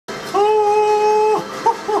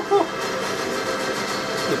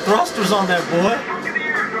thrusters on that boy.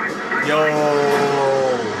 Yo.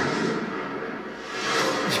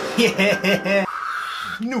 Yeah.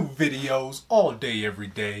 New videos all day, every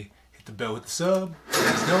day. Hit the bell with the sub.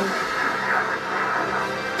 Let's go.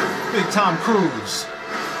 Big Tom Cruise.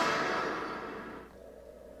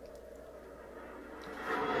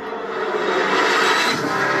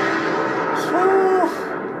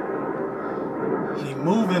 He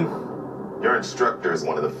moving. Your instructor is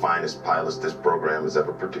one of the finest pilots this program has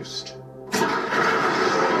ever produced.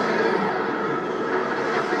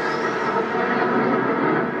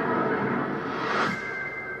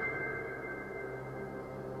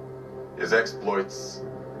 His exploits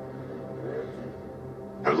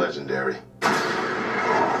are legendary.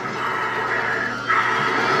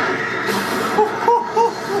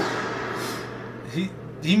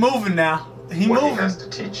 He moving now. He what moving. He has to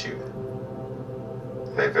teach you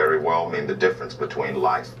may very well mean the difference between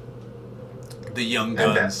life the young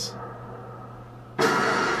and guns. death.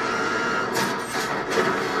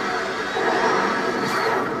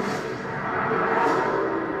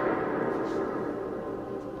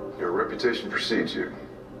 Your reputation precedes you.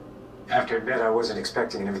 I have to admit, I wasn't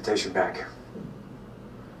expecting an invitation back.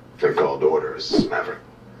 They're called orders, Maverick.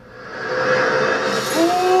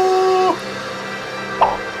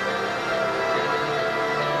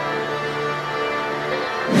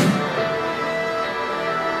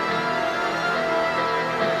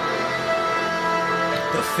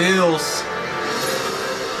 The feels.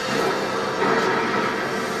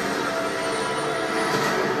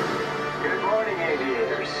 Good morning,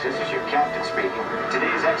 aviators. This is your captain speaking.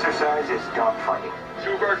 Today's exercise is dogfighting.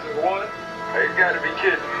 2 versus 1? You gotta be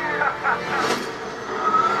kidding.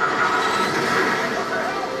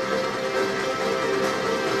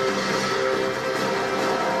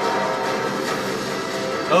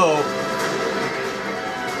 Oh.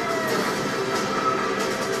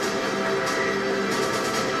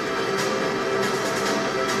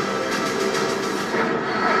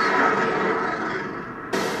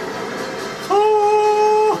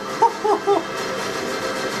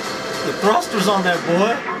 The thrusters on that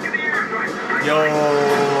boy. Yo.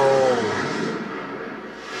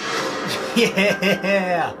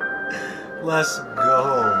 Yeah. Let's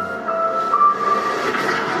go.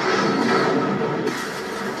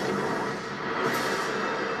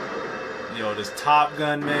 Yo, this Top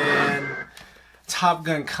Gun, man. Top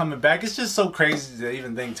Gun coming back. It's just so crazy to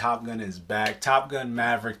even think Top Gun is back. Top Gun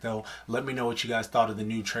Maverick, though. Let me know what you guys thought of the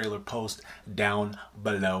new trailer. Post down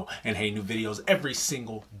below. And hey, new videos every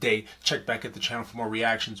single day. Check back at the channel for more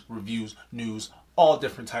reactions, reviews, news, all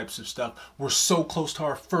different types of stuff. We're so close to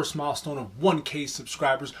our first milestone of 1K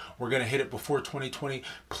subscribers. We're going to hit it before 2020.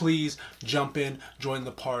 Please jump in, join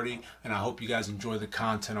the party, and I hope you guys enjoy the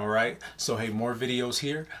content, all right? So, hey, more videos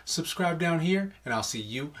here. Subscribe down here, and I'll see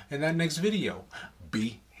you in that next video.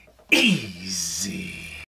 Be easy.